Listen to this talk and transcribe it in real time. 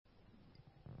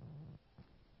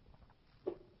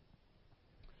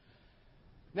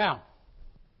Now,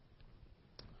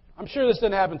 I'm sure this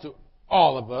didn't happen to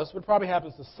all of us, but it probably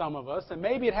happens to some of us, and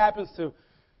maybe it happens to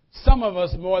some of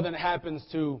us more than it happens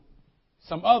to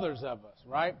some others of us,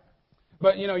 right?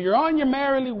 But, you're on your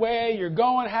merrily way, you're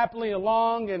going happily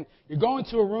along, and you're going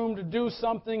to a room to do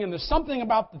something, and there's something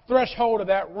about the threshold of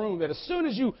that room that as soon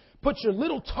as you put your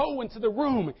little toe into the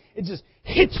room, it just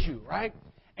hits you, right?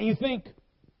 And you think,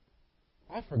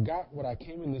 I forgot what I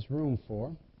came in this room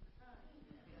for.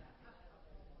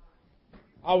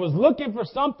 I was looking for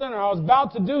something, or I was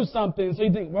about to do something, so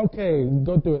you think, okay,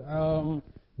 go through it.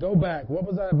 Go back. What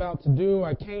was I about to do?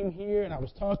 I came here, and I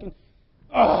was talking.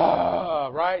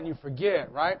 Right? And you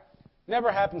forget, right?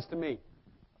 Never happens to me.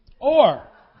 Or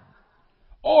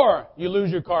you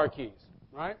lose your car keys,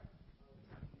 right?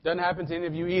 Doesn't happen to any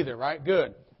of you either, right?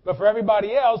 Good. But for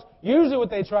everybody else, usually what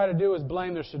they try to do is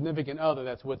blame their significant other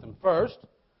that's with them first.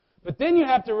 But then you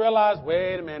have to realize,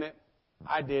 wait a minute,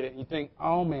 I did it. And you think,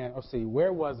 oh man,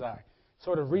 where was I?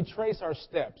 Sort of retrace our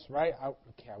steps, right? I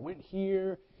went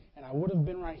here. And I would have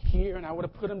been right here, and I would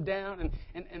have put them down,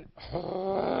 and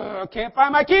I can't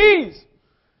find my keys.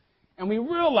 And we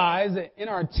realize that in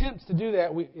our attempts to do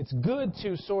that, it's good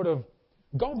to sort of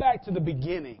go back to the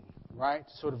beginning, right?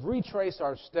 To sort of retrace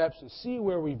our steps and see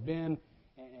where we've been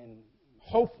and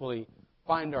hopefully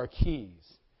find our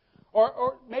keys.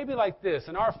 Or maybe like this.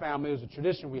 In our family, it was a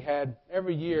tradition we had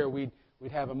every year. We'd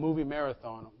have a movie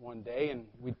marathon one day, and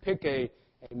we'd pick a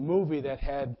movie that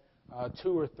had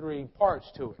 2 or 3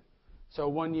 parts to it. So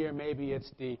one year maybe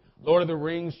it's the Lord of the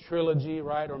Rings trilogy,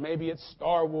 right? Or maybe it's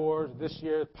Star Wars. This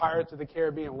year, Pirates of the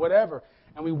Caribbean, whatever.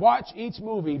 And we watch each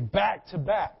movie back to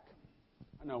back.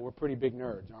 I know, we're pretty big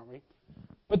nerds, aren't we?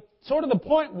 But sort of the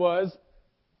point was,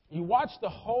 you watch the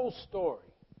whole story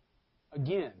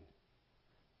again.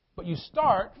 But you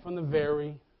start from the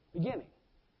very beginning.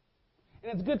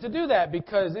 And it's good to do that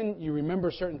because then you remember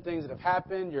certain things that have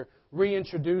happened. You're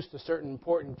reintroduced to certain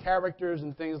important characters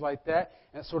and things like that.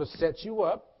 And it sort of sets you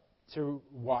up to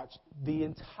watch the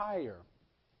entire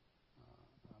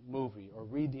movie or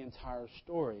read the entire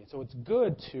story. So it's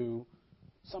good to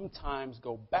sometimes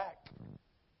go back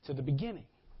to the beginning.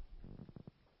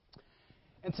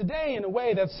 And today, in a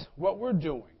way, that's what we're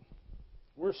doing.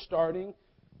 We're starting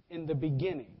in the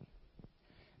beginning.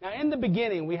 Now, in the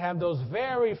beginning, we have those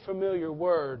very familiar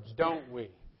words, don't we?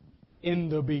 In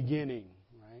the beginning,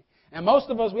 right? And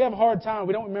most of us, we have a hard time.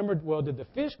 We don't remember, well, did the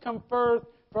fish come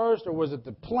first, or was it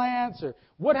the plants? Or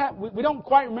what happened? We don't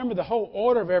quite remember the whole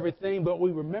order of everything, but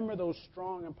we remember those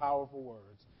strong and powerful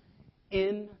words.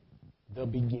 In the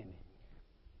beginning.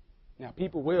 Now,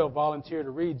 people will volunteer to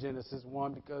read Genesis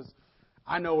 1 because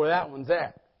I know where that one's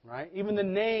at, right? Even the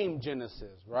name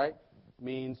Genesis, right,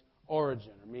 means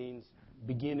origin or means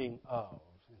beginning of.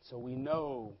 And so we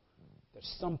know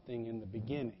there's something in the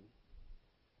beginning.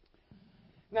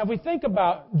 Now, if we think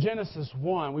about Genesis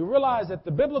 1, we realize that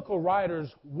the biblical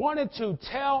writers wanted to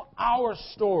tell our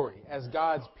story as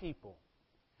God's people.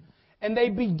 And they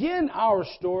begin our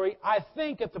story, I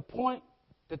think, at the point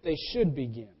that they should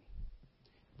begin.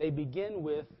 They begin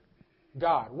with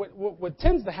God. What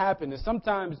tends to happen is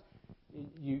sometimes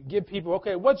you give people,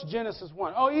 okay, what's Genesis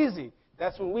 1? Oh, easy.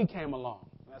 That's when we came along.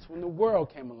 That's when the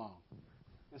world came along.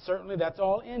 And certainly that's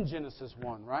all in Genesis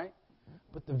 1, right?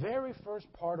 But the very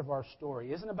first part of our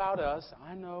story isn't about us.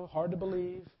 I know, hard to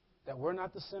believe that we're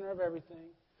not the center of everything.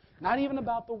 Not even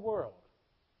about the world.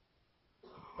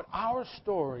 But our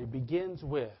story begins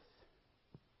with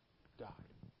God.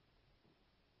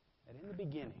 And in the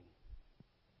beginning,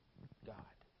 God.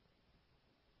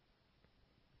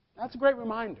 That's a great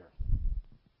reminder.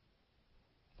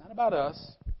 It's not about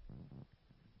us.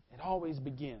 It always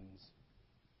begins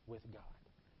with God.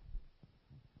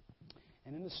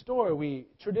 And in the story, we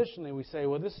say,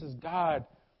 well, this is God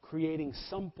creating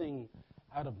something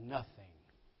out of nothing.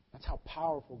 That's how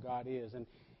powerful God is. And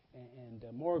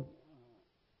more in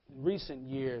recent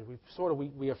years,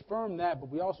 we affirm that, but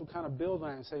we also kind of build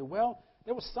on it and say, well,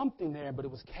 there was something there, but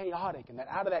it was chaotic. And that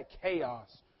out of that chaos,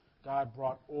 God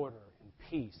brought order and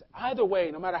peace. Either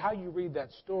way, no matter how you read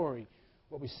that story,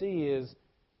 what we see is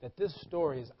that this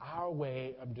story is our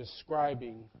way of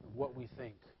describing what we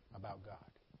think about God.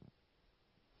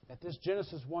 That this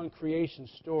Genesis 1 creation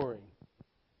story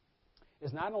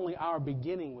is not only our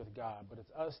beginning with God, but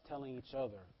it's us telling each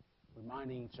other,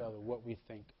 reminding each other what we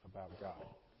think about God.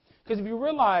 Because if you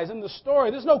realize in the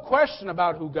story, there's no question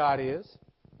about who God is.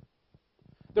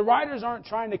 The writers aren't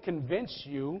trying to convince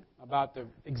you about the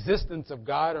existence of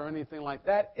God or anything like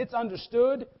that. It's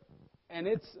understood, and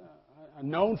it's a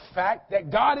known fact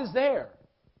that God is there.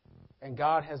 And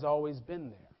God has always been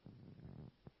there.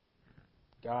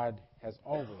 God has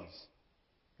always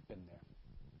been there.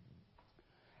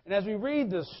 And as we read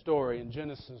this story in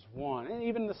Genesis 1, and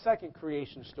even the second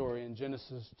creation story in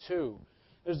Genesis 2,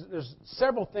 there's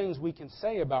several things we can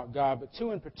say about God, but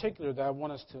two in particular that I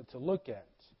want us to look at.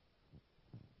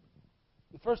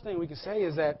 The first thing we can say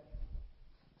is that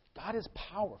God is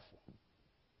powerful.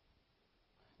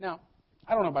 Now,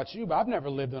 I don't know about you, but I've never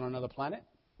lived on another planet.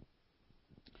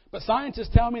 But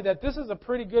scientists tell me that this is a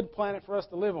pretty good planet for us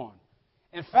to live on.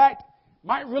 In fact,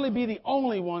 might really be the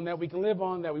only one that we can live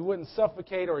on that we wouldn't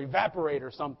suffocate or evaporate or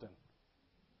something.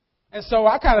 And so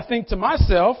I kind of think to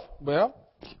myself, well,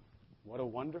 what a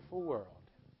wonderful world.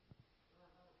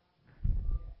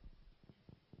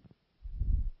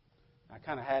 I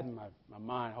kind of had in my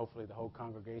mind, hopefully, the whole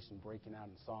congregation breaking out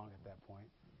in song at that point.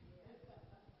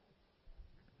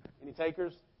 Any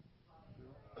takers?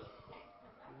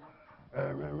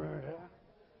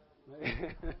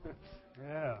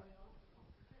 Yeah.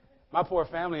 My poor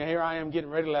family, here I am getting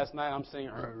ready last night. I'm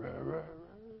singing.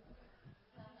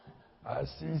 I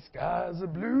see skies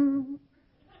of blue,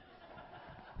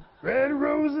 red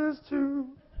roses too.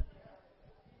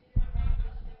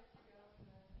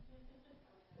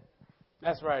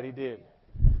 That's right, he did.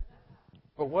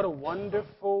 But what a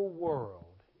wonderful world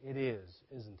it is,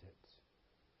 isn't it?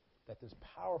 That this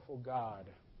powerful God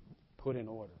put in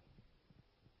order.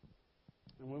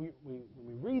 And when we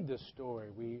read this story,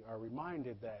 we are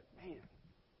reminded that, man,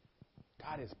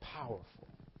 God is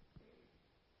powerful.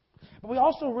 But we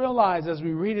also realize as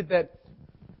we read it that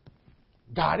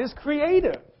God is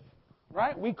creative,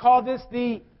 right? We call this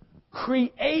the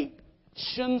creation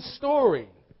story.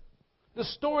 The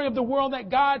story of the world that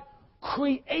God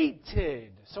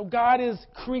created. So God is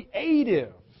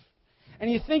creative.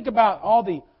 And you think about all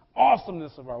the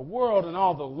awesomeness of our world and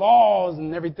all the laws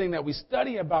and everything that we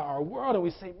study about our world, and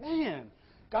we say, man,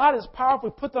 God is powerful,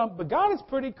 put them, but God is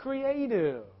pretty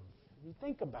creative. You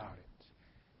think about it.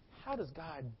 How does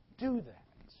God do that?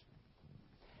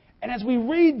 And as we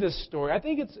read this story, I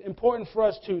think it's important for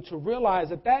us to realize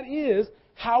that is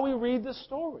how we read this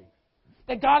story.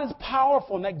 That God is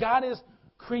powerful and that God is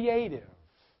creative.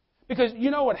 Because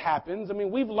you know what happens. I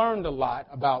mean, we've learned a lot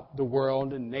about the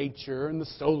world and nature and the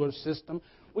solar system.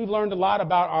 We've learned a lot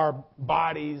about our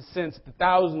bodies since the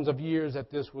thousands of years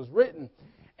that this was written.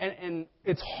 And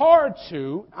it's hard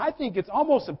to, I think it's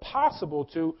almost impossible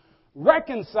to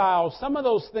reconcile some of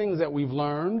those things that we've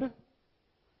learned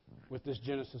with this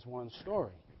Genesis 1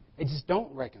 story. They just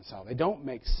don't reconcile. They don't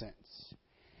make sense.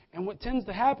 And what tends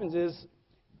to happen is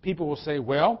people will say,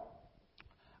 well,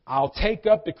 I'll take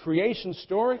up the creation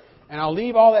story and I'll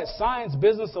leave all that science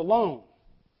business alone.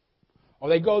 Or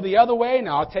they go the other way,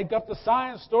 now I'll take up the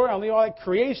science story, I'll leave all that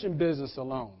creation business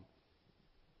alone.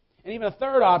 And even a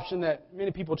third option that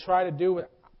many people try to do,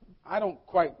 I don't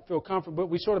quite feel comfortable, but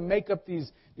we sort of make up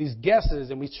these guesses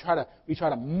and we try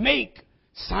to make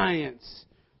science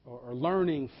or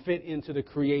learning fit into the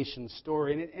creation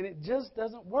story. And it just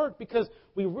doesn't work because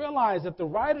we realize that the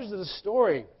writers of the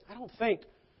story, I don't think,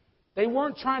 they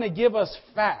weren't trying to give us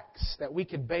facts that we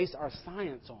could base our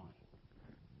science on.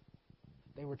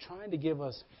 They were trying to give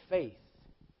us faith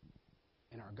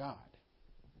in our God.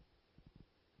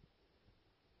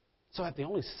 So that the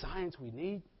only science we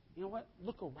need, you know what?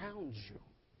 Look around you.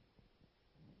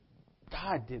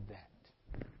 God did that.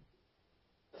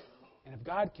 And if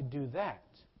God could do that,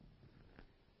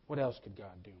 what else could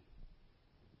God do?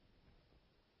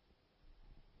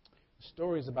 The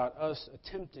story is about us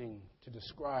attempting to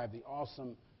describe the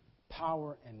awesome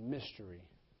power and mystery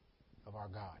of our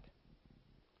God.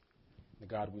 The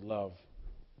God we love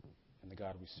and the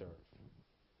God we serve.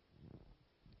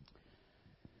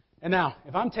 And now,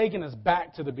 if I'm taking us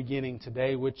back to the beginning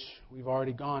today, which we've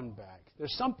already gone back,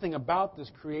 there's something about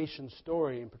this creation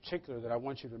story in particular that I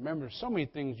want you to remember. There's so many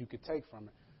things you could take from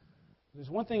it. There's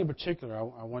one thing in particular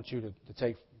I want you to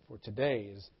take for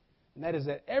today, and that is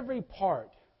that every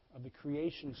part of the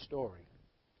creation story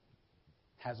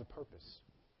has a purpose.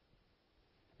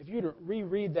 If you were to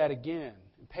reread that again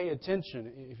and pay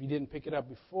attention, if you didn't pick it up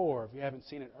before, if you haven't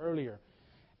seen it earlier,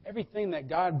 everything that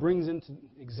God brings into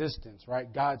existence,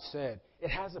 right, God said, it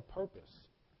has a purpose.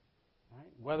 Right?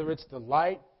 Whether it's the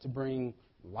light to bring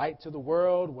light to the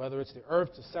world, whether it's the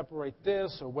earth to separate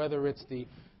this, or whether it's the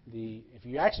if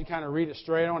you actually kind of read it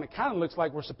straight on, it kind of looks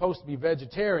like we're supposed to be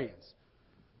vegetarians.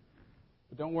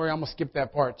 But don't worry, I'm going to skip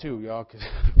that part too, y'all.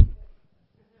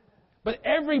 But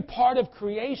every part of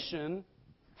creation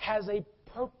has a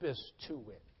purpose to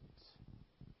it.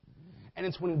 And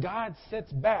it's when God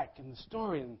sits back in the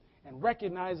story and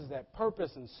recognizes that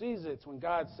purpose and sees it, it's when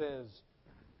God says,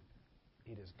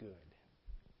 it is good.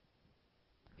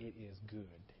 It is good.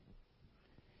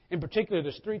 In particular,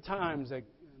 there's 3 times that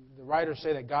the writers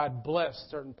say that God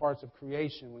blessed certain parts of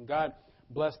creation. When God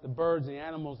blessed the birds and the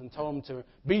animals and told them to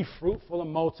be fruitful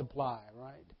and multiply,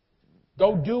 right?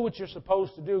 Go do what you're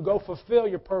supposed to do. Go fulfill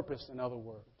your purpose, in other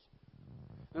words.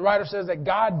 The writer says that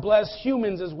God blessed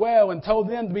humans as well and told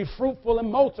them to be fruitful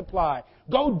and multiply.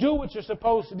 Go do what you're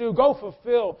supposed to do. Go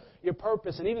fulfill your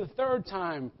purpose. And even the third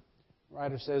time, the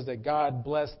writer says that God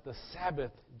blessed the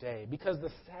Sabbath day because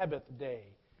the Sabbath day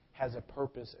has a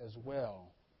purpose as well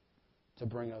to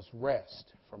bring us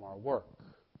rest from our work.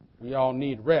 We all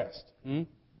need rest. There's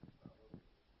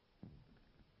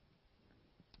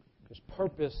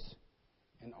purpose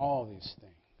in all these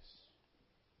things.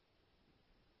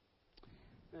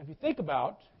 And if you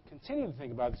continue to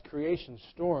think about this creation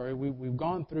story, we've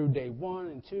gone through day 1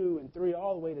 and 2 and 3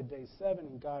 all the way to day 7,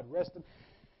 and God rested.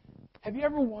 Have you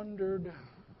ever wondered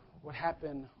what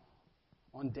happened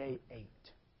on day 8?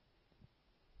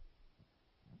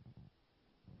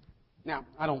 Now,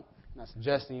 I'm not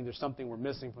suggesting there's something we're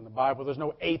missing from the Bible. There's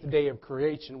no 8th day of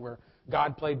creation where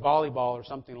God played volleyball or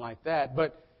something like that.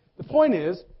 But the point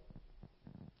is,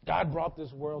 God brought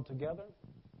this world together.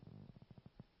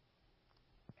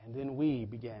 And then we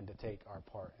began to take our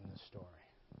part in this story.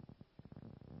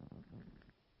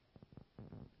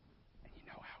 And you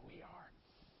know how we are.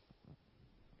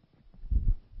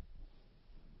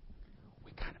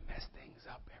 We kind of mess things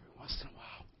up every once in a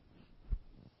while.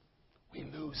 We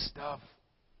lose stuff.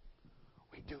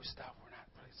 We do stuff we're not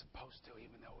really supposed to,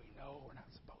 even though we know we're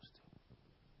not supposed to.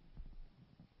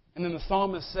 And then the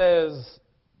psalmist says,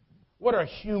 what are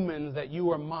humans that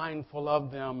you are mindful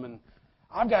of them? And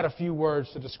I've got a few words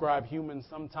to describe humans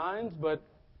sometimes, but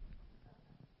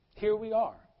here we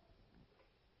are.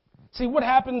 See, what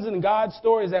happens in God's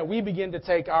story is that we begin to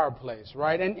take our place,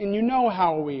 right? And you know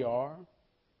how we are.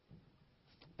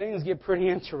 Things get pretty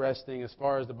interesting as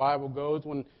far as the Bible goes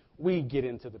when we get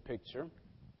into the picture.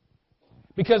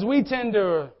 Because we tend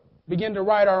to begin to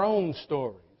write our own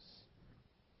stories.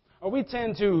 Or we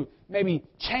tend to maybe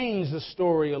change the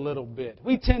story a little bit.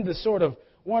 We tend to sort of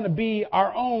want to be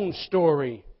our own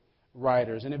story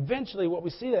writers. And eventually what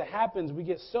we see that happens, we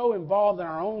get so involved in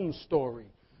our own story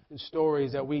and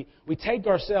stories that we take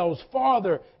ourselves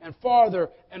farther and farther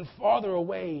and farther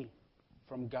away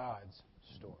from God's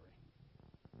story.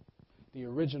 The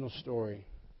original story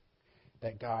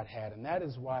that God had. And that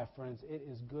is why, friends, it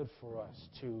is good for us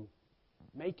to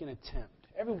make an attempt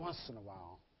every once in a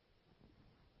while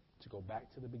to go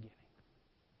back to the beginning.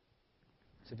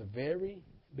 To the very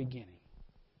beginning.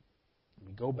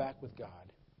 We go back with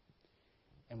God,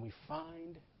 and we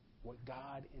find what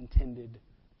God intended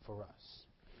for us.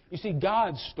 You see,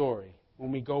 God's story,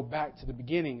 when we go back to the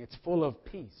beginning, it's full of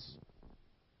peace.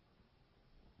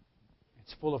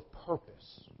 It's full of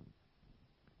purpose.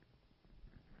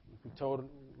 We told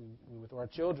with our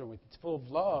children, it's full of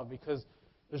love because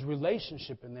there's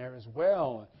relationship in there as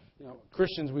well. You know,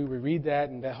 Christians, we read that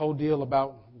and that whole deal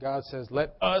about God says,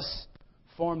 let us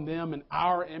form them in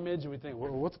our image, and we think,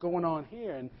 well, what's going on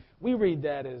here? And we read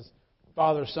that as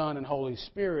Father, Son, and Holy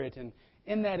Spirit, and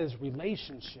in that is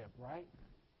relationship, right?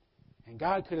 And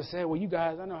God could have said, well, you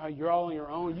guys, I know how you're all on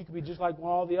your own. You could be just like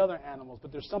all the other animals,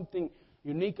 but there's something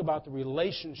unique about the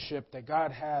relationship that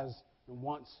God has and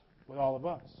wants with all of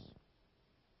us.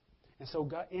 And so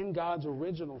God, in God's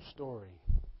original story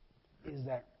is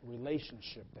that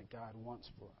relationship that God wants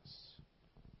for us.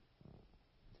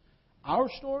 Our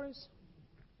stories,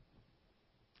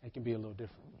 it can be a little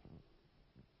different.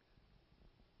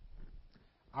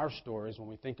 Our stories, when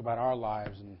we think about our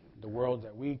lives and the world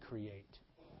that we create,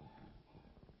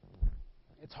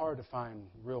 it's hard to find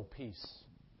real peace.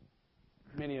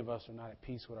 Many of us are not at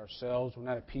peace with ourselves. We're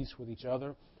not at peace with each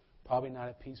other. Probably not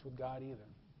at peace with God either.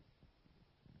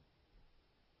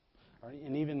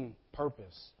 And even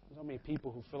purpose. There's so many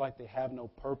people who feel like they have no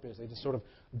purpose. They just sort of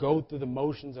go through the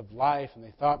motions of life, and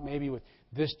they thought maybe with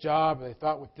this job, or they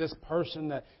thought with this person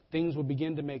that things would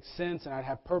begin to make sense and I'd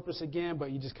have purpose again,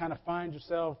 but you just kind of find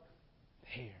yourself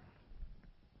there.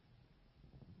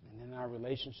 And in our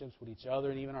relationships with each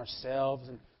other and even ourselves,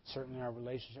 and certainly our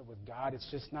relationship with God, it's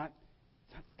just not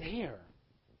there.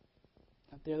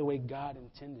 It's not there the way God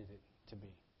intended it to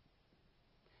be.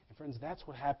 And friends, that's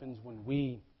what happens when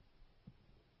we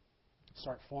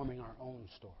start forming our own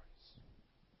stories.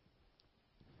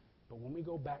 But when we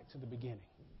go back to the beginning,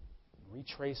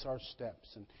 retrace our steps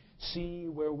and see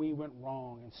where we went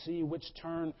wrong and see which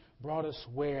turn brought us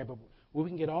where, but when we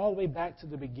can get all the way back to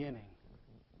the beginning,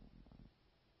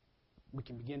 we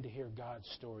can begin to hear God's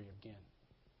story again.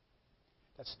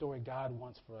 That story God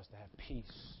wants for us to have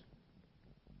peace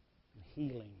and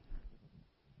healing,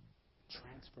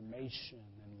 transformation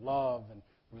and love and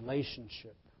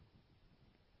relationship.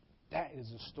 That is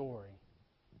the story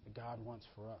that God wants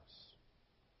for us.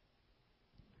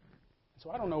 So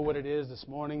I don't know what it is this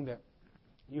morning that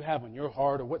you have on your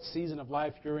heart or what season of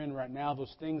life you're in right now,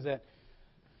 those things that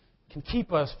can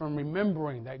keep us from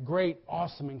remembering that great,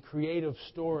 awesome, and creative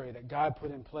story that God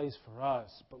put in place for us.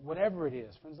 But whatever it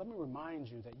is, friends, let me remind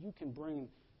you that you can bring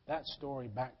that story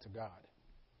back to God.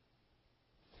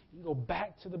 You can go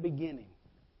back to the beginning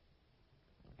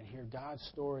and hear God's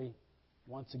story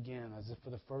once again as if for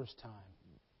the first time.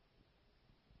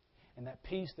 And that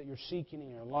peace that you're seeking in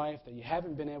your life that you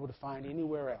haven't been able to find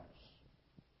anywhere else.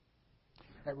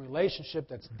 That relationship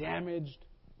that's damaged.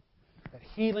 That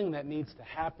healing that needs to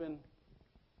happen.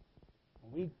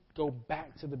 When we go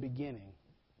back to the beginning,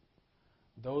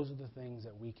 those are the things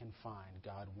that we can find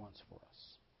God wants for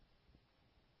us.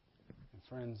 And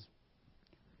friends,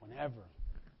 whenever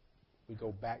we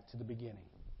go back to the beginning,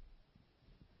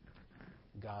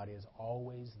 God is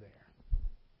always there.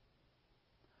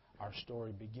 Our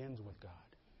story begins with God.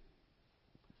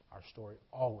 Our story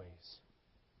always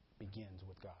begins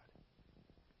with God.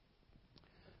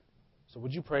 So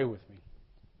would you pray with me?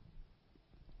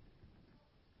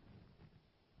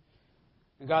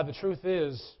 And God, the truth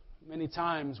is, many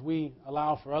times we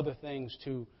allow for other things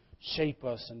to shape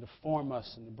us and to form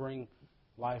us and to bring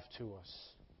life to us.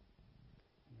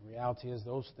 And the reality is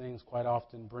those things quite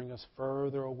often bring us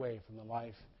further away from the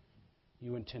life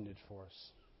you intended for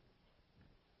us.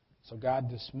 So God,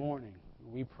 this morning,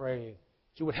 we pray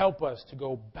that you would help us to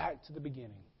go back to the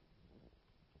beginning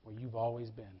where you've always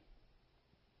been.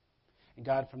 And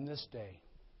God, from this day,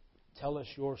 tell us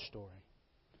your story.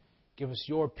 Give us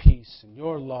your peace and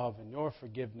your love and your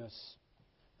forgiveness.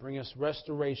 Bring us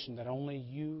restoration that only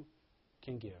you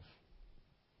can give.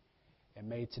 And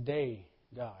may today,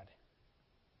 God,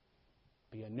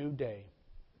 be a new day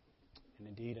and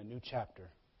indeed a new chapter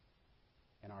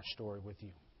in our story with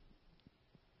you.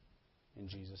 In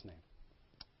Jesus' name.